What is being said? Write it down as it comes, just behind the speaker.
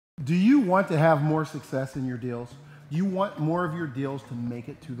Do you want to have more success in your deals? You want more of your deals to make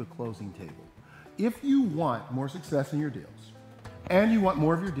it to the closing table. If you want more success in your deals, and you want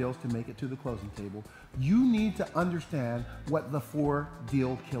more of your deals to make it to the closing table, you need to understand what the 4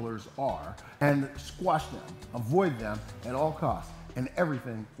 deal killers are and squash them, avoid them at all costs, and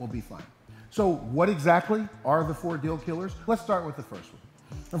everything will be fine. So what exactly are the 4 deal killers? Let's start with the first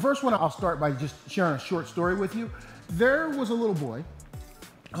one. The first one, I'll start by just sharing a short story with you. There was a little boy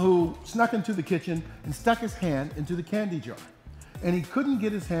who snuck into the kitchen and stuck his hand into the candy jar. And he couldn't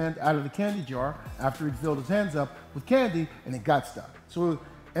get his hand out of the candy jar after he'd filled his hands up with candy, and it got stuck. So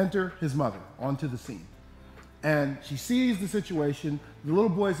enter his mother onto the scene. And she sees the situation. The little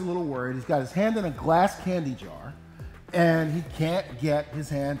boy's a little worried. He's got his hand in a glass candy jar, and he can't get his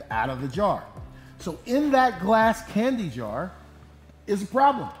hand out of the jar. So in that glass candy jar is a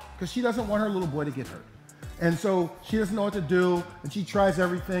problem, because she doesn't want her little boy to get hurt. And so she doesn't know what to do, and she tries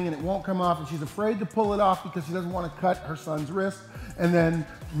everything, and it won't come off, and she's afraid to pull it off because she doesn't want to cut her son's wrist and then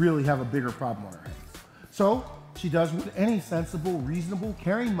really have a bigger problem on her hands. So she does what any sensible, reasonable,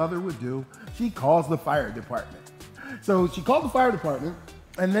 caring mother would do. She calls the fire department. So she called the fire department,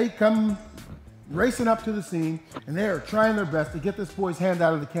 and they come racing up to the scene, and they are trying their best to get this boy's hand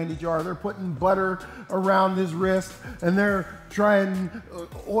out of the candy jar. They're putting butter around his wrist, and they're trying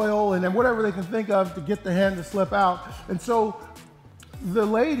oil and then whatever they can think of to get the hand to slip out. And so the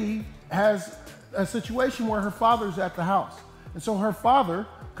lady has a situation where her father's at the house. And so her father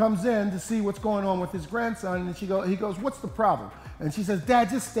comes in to see what's going on with his grandson, and he goes, "What's the problem?" And she says, "Dad,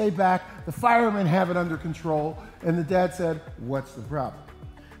 just stay back. The firemen have it under control." And the dad said, "What's the problem?"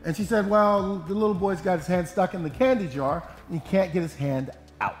 And she said, "Well, the little boy's got his hand stuck in the candy jar, and he can't get his hand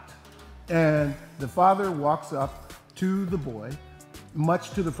out." And the father walks up to the boy, much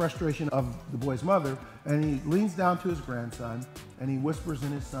to the frustration of the boy's mother, and he leans down to his grandson, and he whispers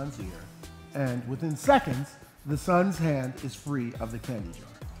in his son's ear. And within seconds, the son's hand is free of the candy jar.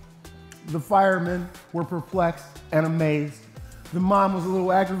 The firemen were perplexed and amazed. The mom was a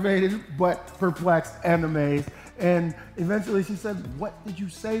little aggravated, but perplexed and amazed. And eventually she said, "What did you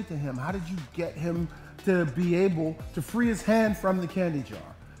say to him? How did you get him to be able to free his hand from the candy jar?"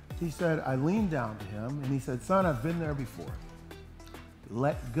 He said, "I leaned down to him and he said, 'Son, I've been there before.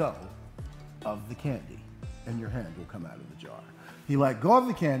 Let go of the candy and your hand will come out of the jar.'" He let go of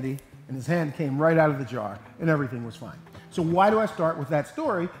the candy and his hand came right out of the jar and everything was fine. So why do I start with that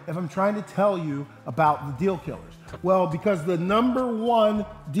story if I'm trying to tell you about the deal killers? Well, because the number 1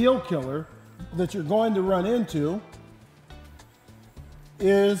 deal killer that you're going to run into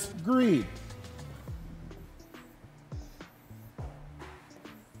is greed.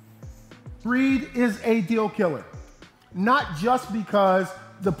 Greed is a deal killer, not just because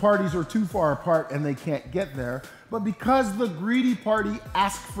the parties are too far apart and they can't get there, but because the greedy party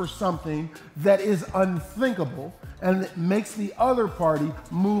asks for something that is unthinkable and it makes the other party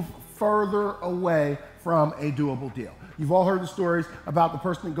move further away from a doable deal. You've all heard the stories about the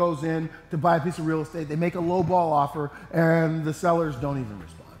person that goes in to buy a piece of real estate, they make a low ball offer, and the sellers don't even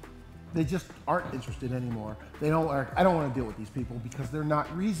respond. They just aren't interested anymore. I don't want to deal with these people because they're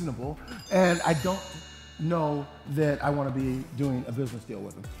not reasonable, and I don't know that I want to be doing a business deal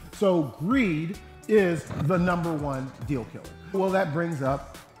with them. So greed is the number 1 deal killer. Well, that brings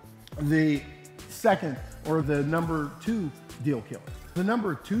up the second, or the number 2 deal killer. The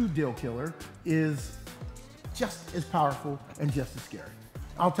number 2 deal killer is just as powerful and just as scary.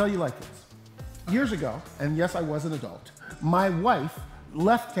 I'll tell you like this. Years ago, and yes, I was an adult, my wife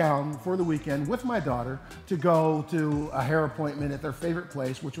left town for the weekend with my daughter to go to a hair appointment at their favorite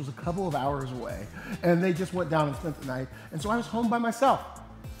place, which was a couple of hours away. And they just went down and spent the night. And so I was home by myself.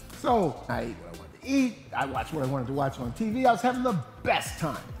 So I ate what I wanted to eat. I watched what I wanted to watch on TV. I was having the best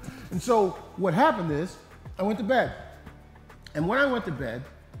time. And so what happened is I went to bed. And when I went to bed,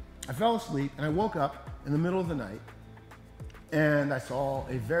 I fell asleep and I woke up in the middle of the night and I saw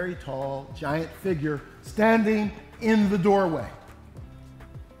a very tall, giant figure standing in the doorway.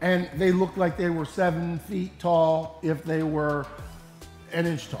 And they looked like they were 7 feet tall if they were an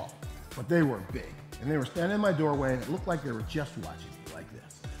inch tall, but they were big. And they were standing in my doorway and it looked like they were just watching me like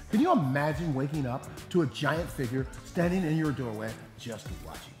this. Can you imagine waking up to a giant figure standing in your doorway just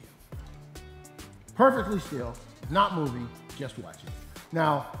watching you? Perfectly still, not moving, just watching.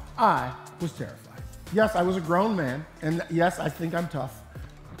 Now, I was terrified. Yes, I was a grown man, and yes, I think I'm tough.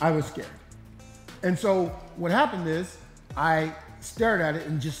 I was scared. And so what happened is I stared at it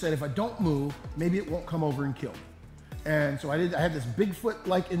and just said, if I don't move, maybe it won't come over and kill me. And so I had this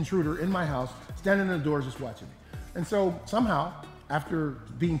Bigfoot-like intruder in my house, standing in the door just watching me. And so somehow, after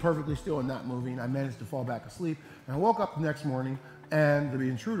being perfectly still and not moving, I managed to fall back asleep. And I woke up the next morning and the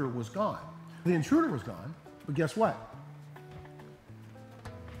intruder was gone. The intruder was gone, but guess what?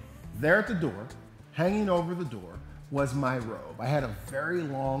 There at the door, hanging over the door, was my robe. I had a very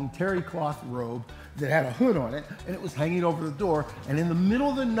long terry cloth robe that had a hood on it, and it was hanging over the door. And in the middle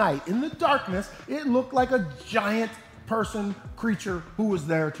of the night, in the darkness, it looked like a giant person, creature who was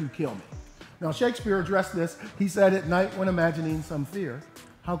there to kill me. Now, Shakespeare addressed this. He said, "At night, when imagining some fear,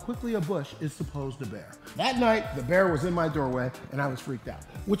 how quickly a bush is supposed to bear." That night, the bear was in my doorway, and I was freaked out.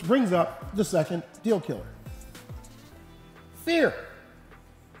 Which brings up the second deal killer. Fear.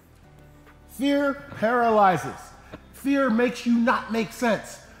 Fear paralyzes. Fear makes you not make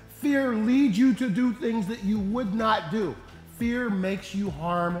sense. Fear leads you to do things that you would not do. Fear makes you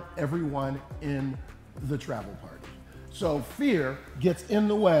harm everyone in the travel party. So fear gets in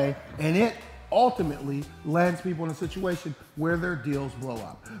the way, and it ultimately lands people in a situation where their deals blow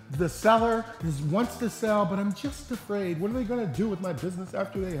up. The seller wants to sell, but I'm just afraid. What are they going to do with my business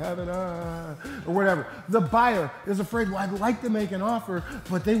after they have it? Or whatever. The buyer is afraid, well, I'd like to make an offer,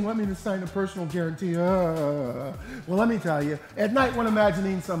 but they want me to sign a personal guarantee. Well, let me tell you, at night when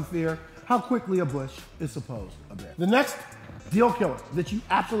imagining some fear, how quickly a bush is supposed to bear. The next deal killer that you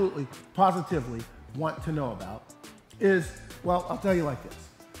absolutely, positively want to know about is, well, I'll tell you like this.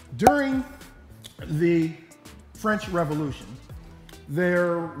 During the French Revolution,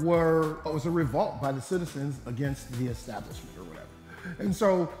 there was a revolt by the citizens against the establishment or whatever. And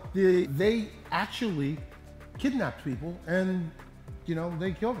so they actually kidnapped people and,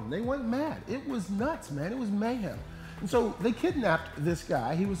 they killed them. They went mad. It was nuts, man. It was mayhem. And so they kidnapped this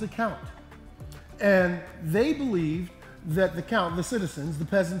guy. He was a count. And they believed that the count, the citizens, the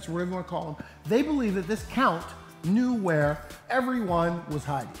peasants, whatever you want to call them, they believed that this count knew where everyone was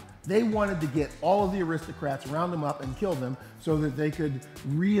hiding. They wanted to get all of the aristocrats, round them up and kill them so that they could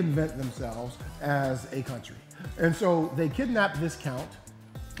reinvent themselves as a country. And so they kidnapped this count.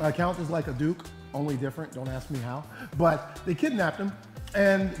 Count is like a duke, only different, don't ask me how. But they kidnapped him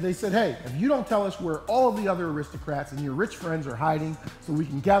and they said, hey, if you don't tell us where all of the other aristocrats and your rich friends are hiding so we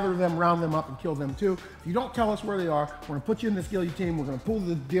can gather them, round them up and kill them too, if you don't tell us where they are, we're gonna put you in this guillotine, we're gonna pull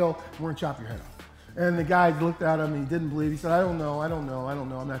the deal, and we're gonna chop your head off. And the guy looked at him and he didn't believe. He said, I don't know,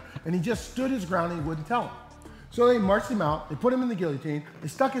 I'm not. And he just stood his ground and he wouldn't tell him. So they marched him out, they put him in the guillotine, they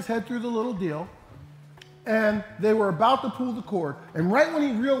stuck his head through the little deal, and they were about to pull the cord. And right when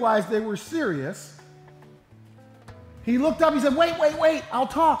he realized they were serious, he looked up, he said, wait, I'll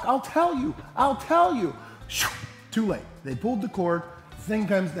talk, I'll tell you. Too late. They pulled the cord, the thing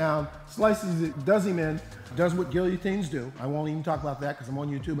comes down, slices it, does him in, does what guillotines do. I won't even talk about that because I'm on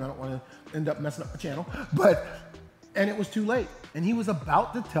YouTube and I don't want to end up messing up the channel. And it was too late. And he was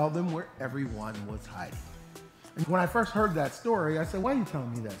about to tell them where everyone was hiding. And when I first heard that story, I said, why are you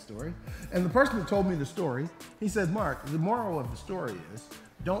telling me that story? And the person that told me the story, he said, Mark, the moral of the story is,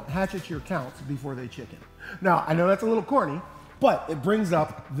 don't hatchet your counts before they chicken. Now, I know that's a little corny, but it brings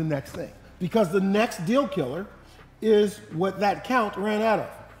up the next thing. Because the next deal killer is what that count ran out of.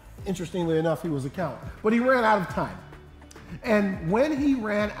 Interestingly enough, he was a count, but he ran out of time. And when he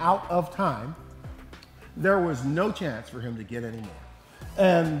ran out of time, there was no chance for him to get any more.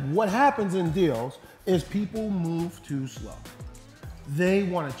 And what happens in deals is people move too slow. They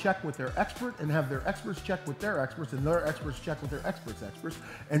want to check with their expert and have their experts check with their experts and their experts check with their experts' experts.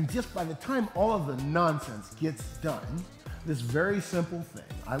 And just by the time all of the nonsense gets done, this very simple thing,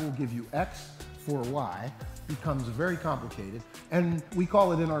 I will give you X for Y, becomes very complicated. And we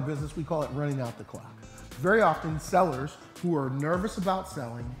call it in our business, we call it running out the clock. Very often sellers who are nervous about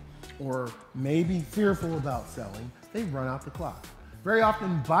selling or maybe fearful about selling, they run out the clock. Very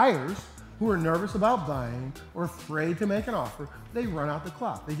often buyers who are nervous about buying or afraid to make an offer, they run out the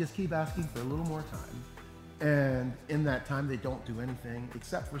clock. They just keep asking for a little more time. And in that time, they don't do anything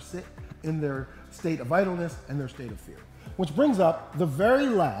except for sit in their state of idleness and their state of fear. Which brings up the very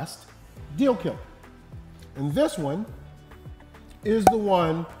last deal killer. And this one is the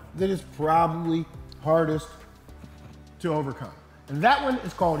one that is probably hardest to overcome. And that one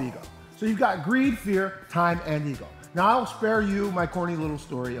is called ego. So you've got greed, fear, time, and ego. Now I'll spare you my corny little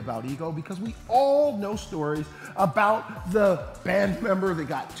story about ego because we all know stories about the band member that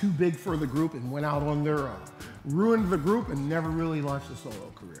got too big for the group and went out on their own. Ruined the group and never really launched a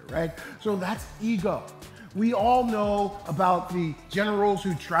solo career, right? So that's ego. We all know about the generals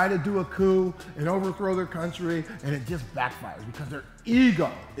who try to do a coup and overthrow their country and it just backfires because their ego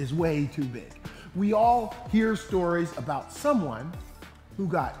is way too big. We all hear stories about someone who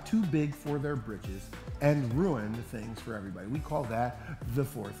got too big for their britches and ruined things for everybody. We call that the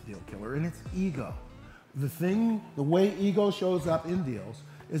fourth deal killer, and it's ego. The way ego shows up in deals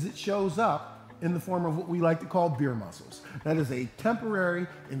is it shows up in the form of what we like to call beer muscles. That is a temporary,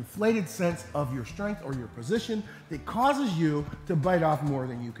 inflated sense of your strength or your position that causes you to bite off more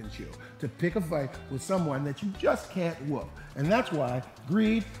than you can chew, to pick a fight with someone that you just can't whoop. And that's why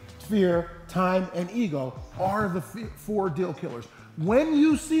greed, fear, time, and ego are the 4 deal killers. When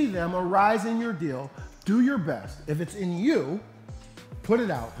you see them arise in your deal, do your best. If it's in you, put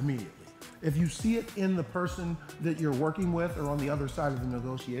it out immediately. If you see it in the person that you're working with or on the other side of the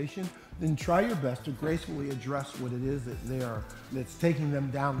negotiation, then try your best to gracefully address what it is that's taking them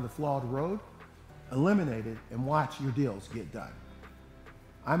down the flawed road, eliminate it, and watch your deals get done.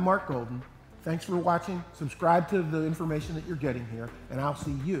 I'm Mark Golden. Thanks for watching. Subscribe to the information that you're getting here, and I'll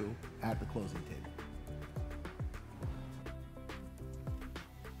see you at the closing table.